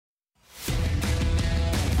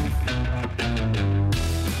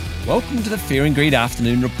Welcome to the Fear and Greed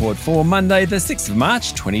Afternoon Report for Monday, the 6th of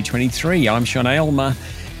March, 2023. I'm Sean Aylmer.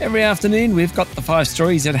 Every afternoon, we've got the 5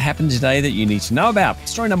 stories that happened today that you need to know about.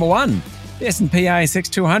 Story number 1, the S&P ASX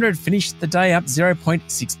 200 finished the day up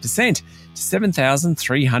 0.6% to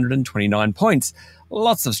 7,329 points.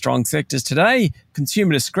 Lots of strong sectors today.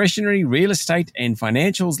 Consumer discretionary, real estate and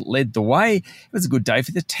financials led the way. It was a good day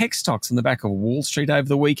for the tech stocks on the back of Wall Street over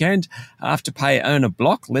the weekend. Afterpay owner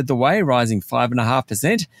Block led the way, rising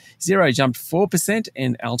 5.5%. Xero jumped 4%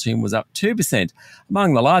 and Altium was up 2%.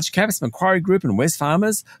 Among the large caps, Macquarie Group and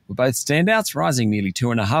Wesfarmers were both standouts, rising nearly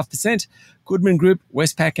 2.5%. Goodman Group,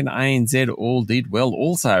 Westpac and ANZ all did well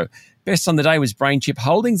also. Best on the day was BrainChip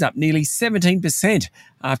Holdings, up nearly 17%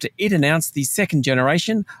 after it announced the second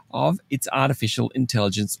generation of its artificial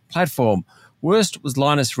intelligence platform. Worst was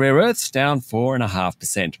Lynas Rare Earths, down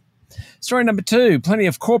 4.5%. Story number 2, plenty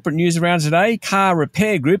of corporate news around today. Car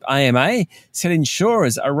Repair Group, AMA, said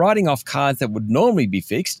insurers are writing off cars that would normally be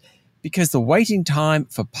fixed because the waiting time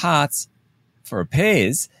for parts for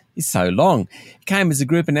repairs is so long. It came as the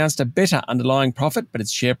group announced a better underlying profit, but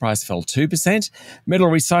its share price fell 2%. Metal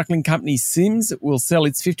recycling company Sims will sell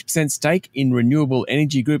its 50% stake in renewable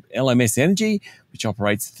energy group LMS Energy, which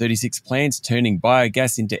operates 36 plants turning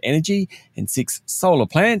biogas into energy and 6 solar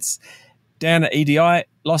plants. Downer EDI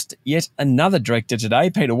lost yet another director today.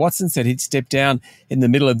 Peter Watson said he'd step down in the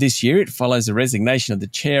middle of this year. It follows the resignation of the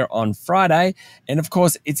chair on Friday. And of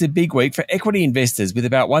course, it's a big week for equity investors with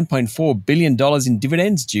about $1.4 billion in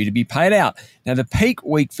dividends due to be paid out. Now, the peak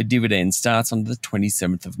week for dividends starts on the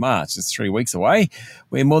 27th of March. It's 3 weeks away,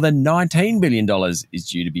 where more than $19 billion is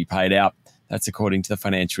due to be paid out. That's according to the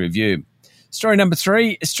Financial Review. Story number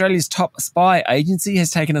 3, Australia's top spy agency has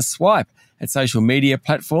taken a swipe at social media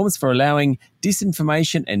platforms for allowing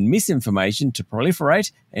disinformation and misinformation to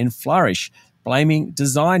proliferate and flourish, blaming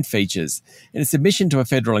design features. In a submission to a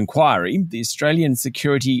federal inquiry, the Australian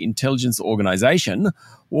Security Intelligence Organisation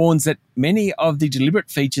warns that many of the deliberate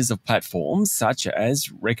features of platforms, such as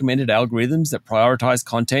recommended algorithms that prioritise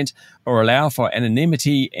content or allow for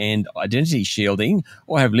anonymity and identity shielding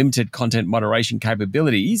or have limited content moderation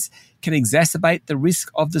capabilities, can exacerbate the risk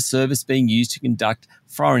of the service being used to conduct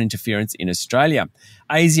foreign interference in Australia.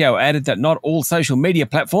 ASIO added that not all social media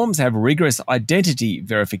platforms have rigorous identity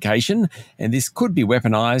verification, and this could be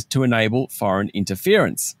weaponised to enable foreign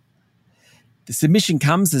interference. The submission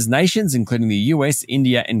comes as nations, including the US,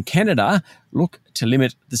 India and Canada, look to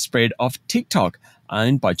limit the spread of TikTok,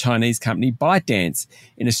 owned by Chinese company ByteDance.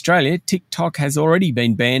 In Australia, TikTok has already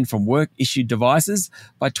been banned from work-issued devices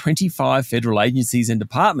by 25 federal agencies and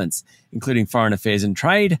departments, including Foreign Affairs and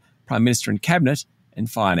Trade, Prime Minister and Cabinet, and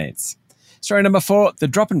Finance. Story number 4, the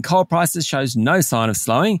drop in coal prices shows no sign of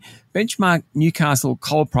slowing. Benchmark Newcastle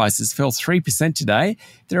coal prices fell 3% today.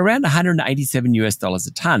 They're around $187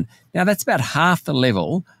 a tonne. Now, that's about half the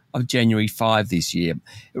level of January 5 this year.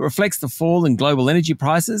 It reflects the fall in global energy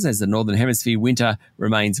prices as the Northern Hemisphere winter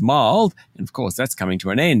remains mild, and of course that's coming to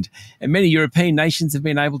an end. And many European nations have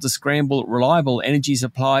been able to scramble reliable energy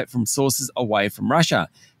supply from sources away from Russia.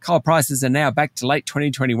 Coal prices are now back to late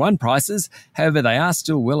 2021 prices. However, they are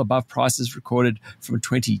still well above prices recorded from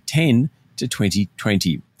 2010 to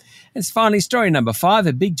 2020. And finally, story number 5,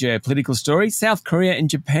 a big geopolitical story. South Korea and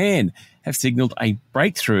Japan have signalled a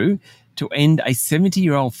breakthrough to end a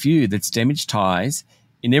 70-year-old feud that's damaged ties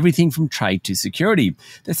in everything from trade to security.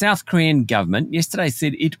 The South Korean government yesterday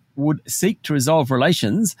said it would seek to resolve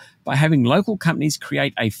relations by having local companies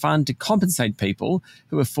create a fund to compensate people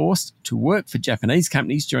who were forced to work for Japanese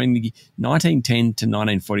companies during the 1910 to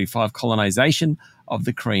 1945 colonisation of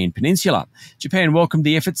the Korean Peninsula. Japan welcomed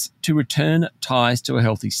the efforts to return ties to a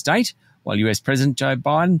healthy state, while US President Joe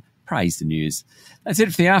Biden praised the news. That's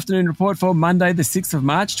it for the afternoon report for Monday, the 6th of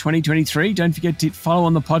March, 2023. Don't forget to follow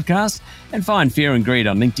on the podcast and find Fear and Greed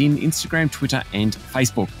on LinkedIn, Instagram, Twitter and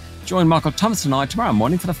Facebook. Join Michael Thomas and I tomorrow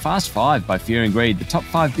morning for the Fast 5 by Fear and Greed, the top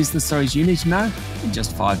 5 business stories you need to know in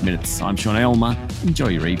just 5 minutes. I'm Sean Aylmer. Enjoy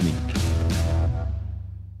your evening.